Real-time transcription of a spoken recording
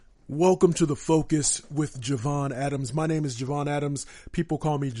Welcome to The Focus with Javon Adams. My name is Javon Adams. People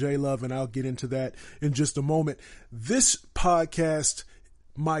call me J-Love, and I'll get into that in just a moment. This podcast,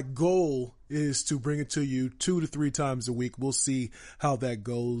 my goal is to bring it to you 2 to 3 times a week. We'll see how that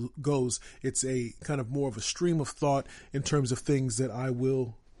goes. It's a kind of more of a stream of thought in terms of things that I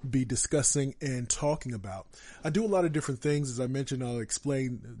will be discussing and talking about. I do a lot of different things. As I mentioned, I'll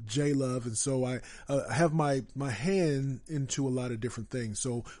explain J-Love. And so I have my hand into a lot of different things.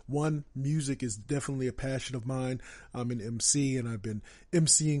 So one, music is definitely a passion of mine. I'm an MC and I've been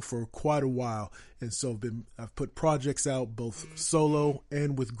MCing for quite a while. And so I've put projects out both solo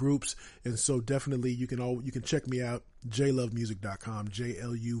and with groups. And so definitely you can check me out. jlovemusic.com,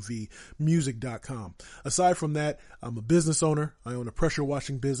 JLUV music.com. Aside from that, I'm a business owner. I own a pressure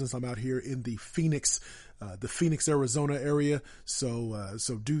washing business. I'm out here in the Phoenix, Arizona area. So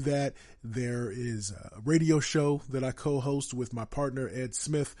do that. There is a radio show that I co-host with my partner, Ed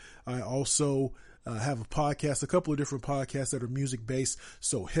Smith. I also have a podcast, a couple of different podcasts that are music based.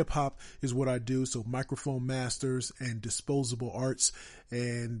 So hip hop is what I do. So Microphone Masters and Disposable Arts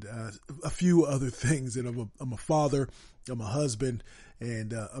and a few other things. And I'm a father, I'm a husband,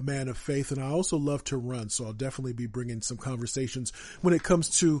 and a man of faith. And I also love to run. So I'll definitely be bringing some conversations when it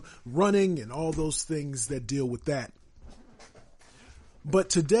comes to running and all those things that deal with that.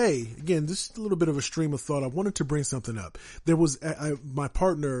 But today, again, this is a little bit of a stream of thought. I wanted to bring something up. There was my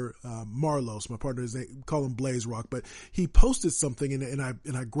partner, Marlos, my partner, call him Blaze Rock, but he posted something and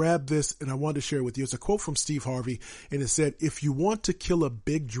I grabbed this and I wanted to share it with you. It's a quote from Steve Harvey, and it said, "If you want to kill a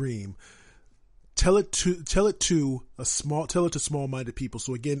big dream, tell it to small-minded people."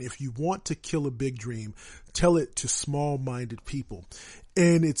 So again, if you want to kill a big dream, tell it to small-minded people.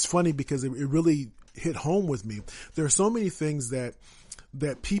 And it's funny because it really hit home with me. There are so many things that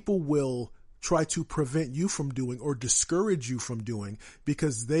people will try to prevent you from doing or discourage you from doing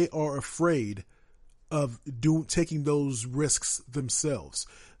because they are afraid of taking those risks themselves.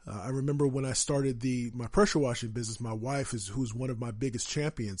 I remember when I started my pressure washing business, my wife who's one of my biggest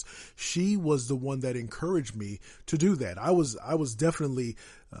champions. She was the one that encouraged me to do that. I was definitely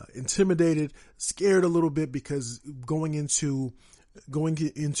intimidated, scared a little bit because going into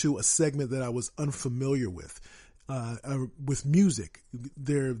a segment that I was unfamiliar with music.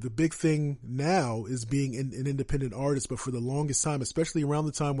 The big thing now is being an independent artist, but for the longest time, especially around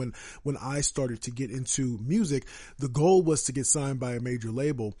the time when I started to get into music, the goal was to get signed by a major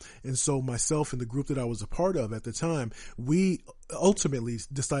label. And so myself and the group that I was a part of at the time, we ultimately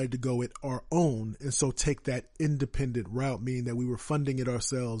decided to go it our own. And so take that independent route, meaning that we were funding it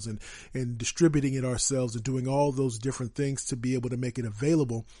ourselves and distributing it ourselves and doing all those different things to be able to make it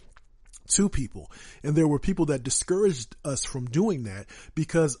available to people. And there were people that discouraged us from doing that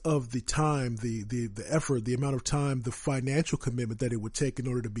because of the time, the effort, the amount of time, the financial commitment that it would take in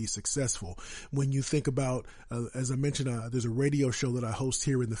order to be successful. When you think about, as I mentioned, there's a radio show that I host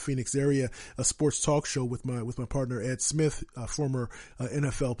here in the Phoenix area, a sports talk show with my partner, Ed Smith, a former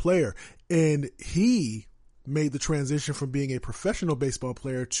NFL player. And he made the transition from being a professional baseball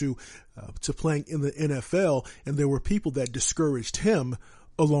player to playing in the NFL. And there were people that discouraged him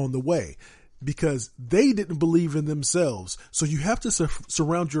along the way because they didn't believe in themselves. So you have to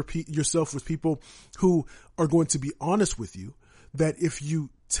surround yourself with people who are going to be honest with you, that if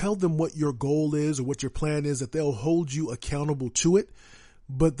you tell them what your goal is or what your plan is, that they'll hold you accountable to it,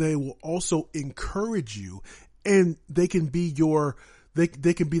 but they will also encourage you, and they can be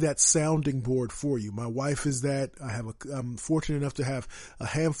they can be that sounding board for you. My wife is that. I'm fortunate enough to have a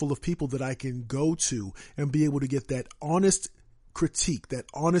handful of people that I can go to and be able to get that honest critique, that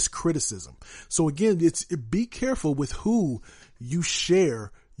honest criticism. So again, be careful with who you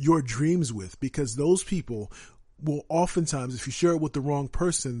share your dreams with, because those people will oftentimes, if you share it with the wrong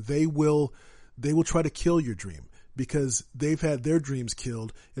person, they will try to kill your dream because they've had their dreams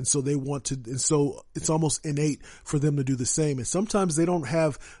killed. And so and so it's almost innate for them to do the same. And sometimes they don't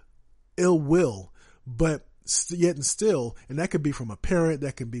have ill will, but yet and still, and that could be from a parent,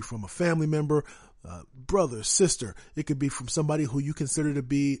 that can be from a family member, brother, sister. It could be from somebody who you consider to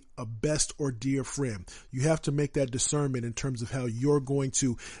be a best or dear friend. You have to make that discernment in terms of how you're going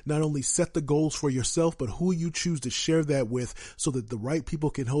to not only set the goals for yourself, but who you choose to share that with so that the right people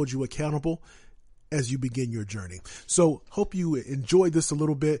can hold you accountable as you begin your journey. So hope you enjoyed this a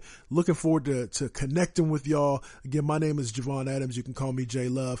little bit. Looking forward to connecting with y'all. Again, my name is Javon Adams. You can call me J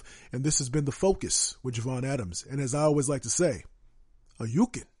Love. And this has been The Focus with Javon Adams. And as I always like to say, you can.